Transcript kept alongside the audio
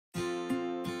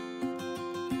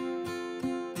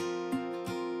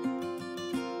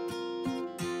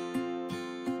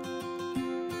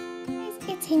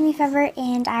Hammie Fever,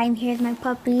 and I'm here with my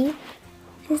puppy.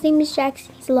 His name is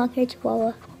Jackson. He's a long-haired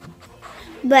Chihuahua.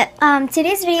 But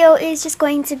today's video is just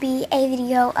going to be a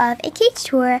video of a cage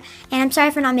tour, and I'm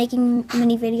sorry for not making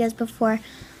many videos before.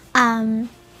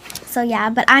 So yeah,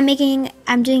 but I'm doing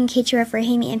a cage tour for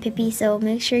Hammie and Pip, so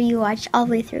make sure you watch all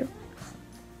the way through.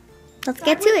 Let's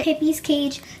get to it. Pippi's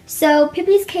cage. So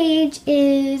Pippi's cage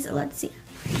is, let's see.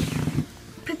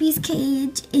 Pippi's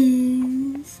cage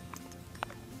is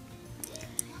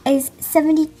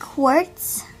 70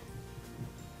 quarts.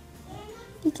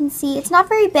 You can see it's not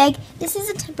very big. This is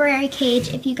a temporary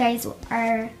cage. If you guys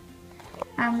are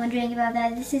wondering about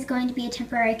that, this is going to be a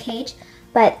temporary cage,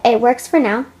 but it works for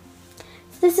now.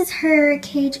 So this is her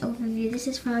cage overview. This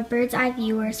is from a bird's eye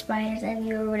view or a spider's eye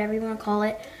view or whatever you want to call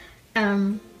it.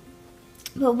 But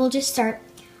we'll just start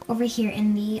over here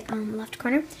in the left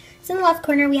corner. So in the left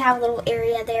corner we have a little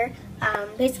area there,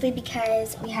 basically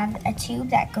because we have a tube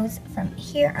that goes from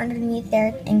here underneath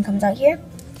there and comes out here.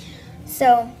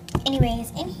 So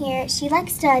anyways, in here she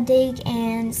likes to dig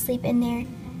and sleep in there,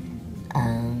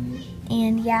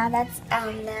 and yeah, that's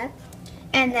that.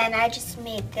 And then I just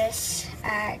made this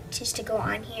just to go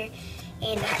on here,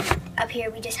 and up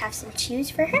here we just have some chews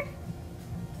for her.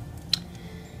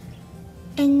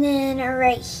 And then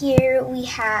right here we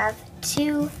have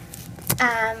two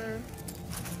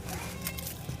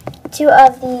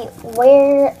of the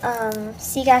Wear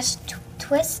Seagash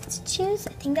Twist chews.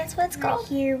 I think that's what it's called. Right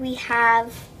here we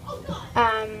have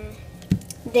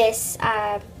this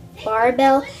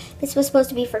barbell. This was supposed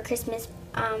to be for Christmas,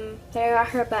 but I got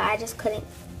her, but I just couldn't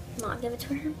not give it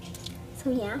to her.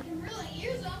 So yeah.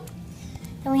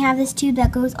 Then we have this tube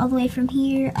that goes all the way from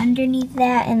here underneath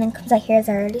that and then comes out here, as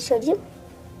I already showed you.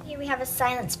 Here we have a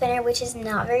silent spinner, which is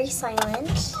not very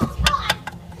silent.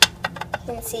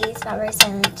 You can see it's not very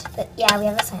silent, but yeah, we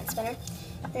have a silent spinner.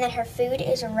 And then her food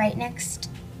is right next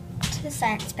to the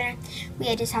silent spinner.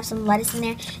 We just have some lettuce in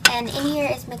there, and in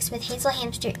here is mixed with Hazel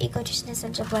Hamster, Ecotrition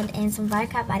Essential Blend, and some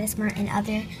VitaCap, VitaSmart, and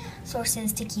other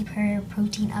sources to keep her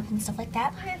protein up and stuff like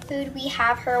that. For her food, we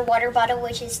have her water bottle,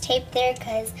 which is taped there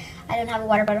because I don't have a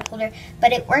water bottle holder,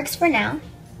 but it works for now.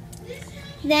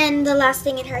 Then the last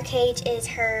thing in her cage is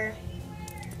her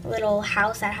little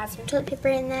house that has some toilet paper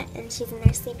in that, and she's in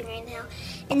there sleeping right now.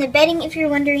 And the bedding, if you're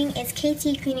wondering, is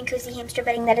KT Clean and Cozy Hamster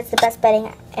bedding. That is the best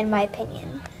bedding in my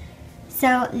opinion.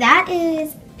 So that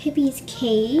is Pippi's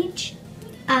cage.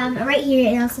 Right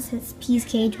here it also says P's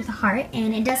cage with a heart,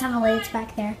 and it does have a legs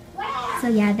back there. So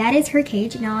yeah, that is her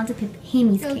cage. Now on to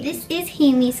Hammie's cage. So this is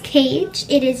Hammie's cage.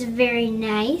 It is very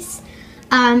nice.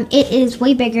 It is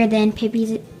way bigger than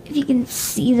Pippi's. If you can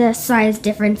see the size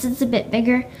difference, it's a bit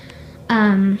bigger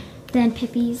than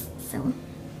Pippi's. So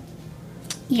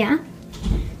yeah.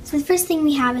 So the first thing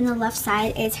we have in the left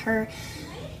side is her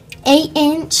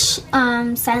 8-inch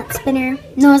silent spinner.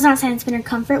 No, it's not silent spinner,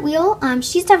 comfort wheel.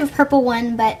 She used to have a purple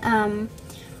one, but that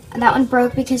one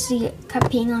broke because she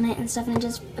kept peeing on it and stuff, and it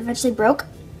just eventually broke.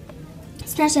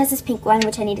 So now she has this pink one,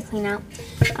 which I need to clean out.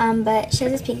 But she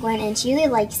has this pink one, and she really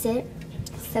likes it.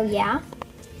 So yeah.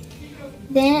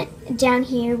 Then down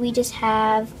here we just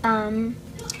have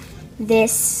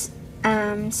this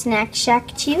Snack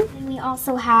Shack chew. And we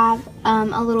also have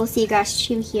a little seagrass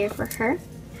chew here for her.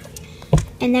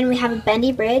 And then we have a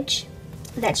bendy bridge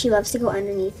that she loves to go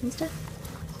underneath and stuff.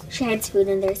 She hides food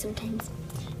in there sometimes.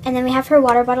 And then we have her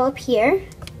water bottle up here,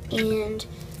 and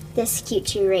this cute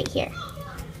chew right here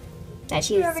that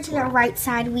she uses. Over to the right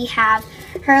side we have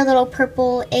her little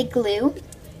purple igloo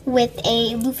with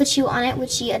a loofah chew on it,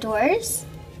 which she adores.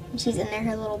 And she's in there,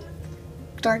 her little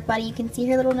dark body. You can see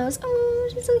her little nose. Oh,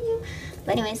 she's so cute.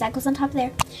 But anyways, that goes on top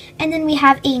there. And then we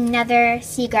have another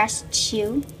seagrass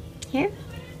chew here.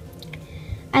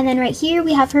 And then right here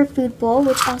we have her food bowl,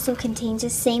 which also contains the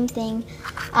same thing,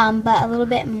 but a little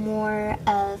bit more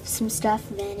of some stuff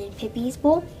than in Pippi's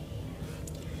bowl.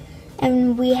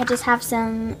 And we just have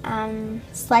some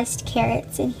sliced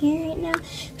carrots in here right now.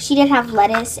 She did have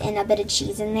lettuce and a bit of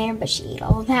cheese in there, but she ate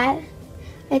all of that.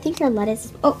 I think her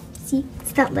lettuce, oh, see,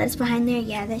 it's that lettuce behind there.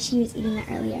 Yeah, that she was eating that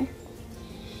earlier.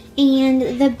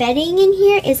 And the bedding in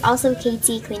here is also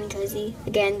KT Clean and Cozy.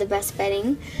 Again, the best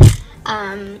bedding.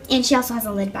 And she also has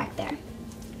a lid back there.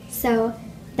 So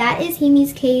that is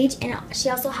Hammie's cage, and she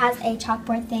also has a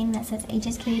chalkboard thing that says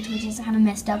H's cage, which is kind of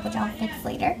messed up, which I'll fix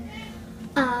later.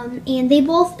 And they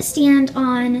both stand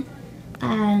on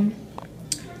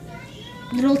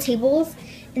little tables,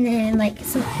 and then like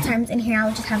sometimes in here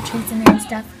I'll just have treats in there and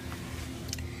stuff.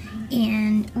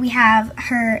 And we have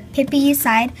her Pippi's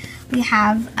side. We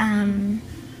have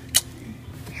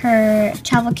her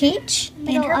travel cage.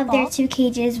 Middle of their two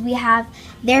cages we have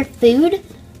their food.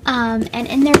 And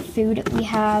in their food we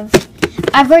have,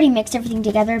 I've already mixed everything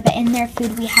together, but in their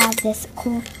food we have this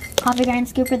cool coffee grind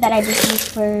scooper that I just use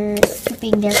for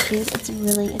scooping their food. It's a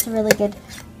really good,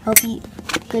 healthy,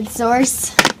 good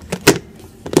source.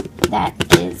 That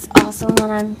is also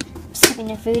when I'm scooping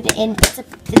their food, and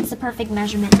it's a perfect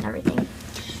measurement and everything.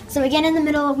 So again, in the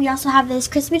middle we also have this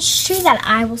Christmas tree that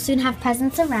I will soon have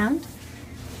presents around.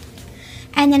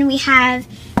 And then we have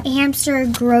a hamster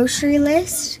grocery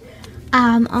list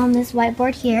on this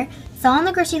whiteboard here. So on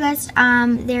the grocery list,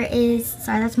 there is,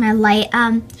 sorry, that's my light,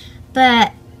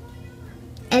 but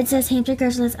it says hamster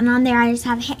grocery list, and on there I just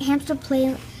have hamster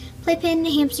playpen,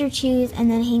 hamster chews,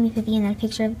 and then Hammie Pip, and then a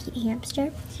picture of a cute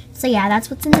hamster. So yeah, that's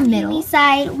what's in the middle. On the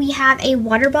side, we have a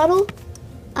water bottle.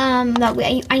 I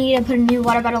need to put a new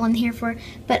water bottle in here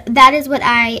but that is what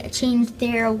I changed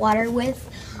their water with.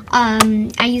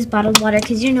 I use bottled water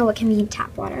because you know what can be in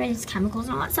tap water. It's chemicals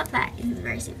and all that stuff that isn't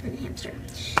very safe for the hamster.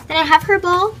 Then I have her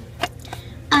bowl,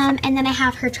 and then I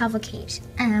have her travel cage.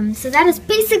 So that is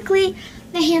basically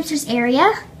the hamster's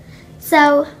area.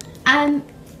 So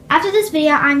after this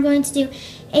video, I'm going to do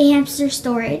a hamster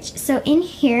storage. So in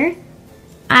here,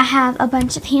 I have a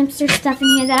bunch of hamster stuff in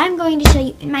here that I'm going to show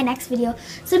you in my next video.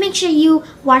 So make sure you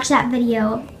watch that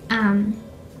video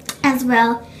as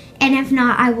well. And if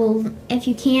not, if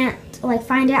you can't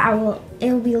find it,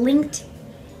 it will be linked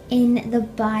in the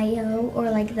bio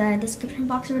or the description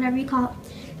box or whatever you call it.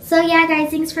 So yeah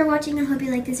guys, thanks for watching. I hope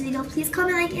you like this video. Please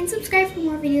comment, like, and subscribe for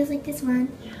more videos like this one.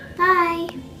 Bye.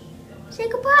 Say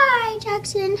goodbye,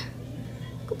 Jackson.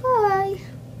 Goodbye.